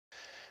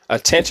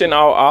Attention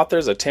all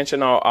authors,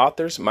 attention all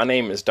authors. My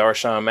name is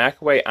Darshaun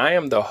McAway. I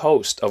am the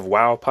host of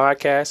W.O.W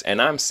podcast,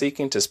 and I'm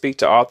seeking to speak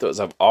to authors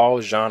of all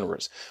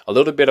genres. A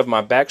little bit of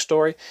my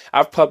backstory.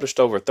 I've published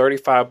over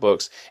 35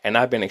 books, and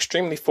I've been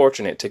extremely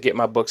fortunate to get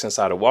my books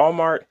inside of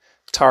Walmart,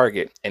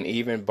 Target, and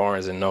even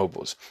Barnes and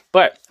Nobles.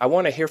 But I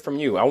want to hear from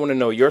you. I want to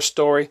know your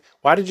story.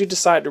 Why did you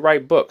decide to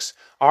write books?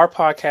 Our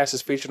podcast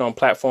is featured on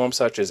platforms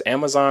such as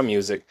Amazon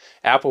Music,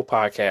 Apple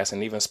Podcasts,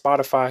 and even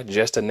Spotify,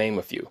 just to name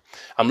a few.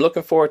 I'm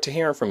looking forward to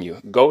hearing from you.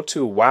 Go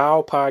to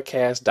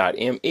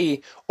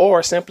wowpodcast.me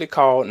or simply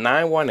call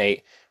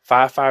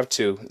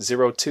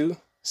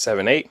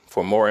 918-552-0278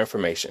 for more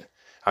information.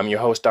 I'm your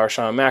host,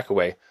 Darshaun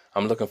McAway.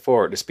 I'm looking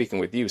forward to speaking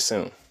with you soon.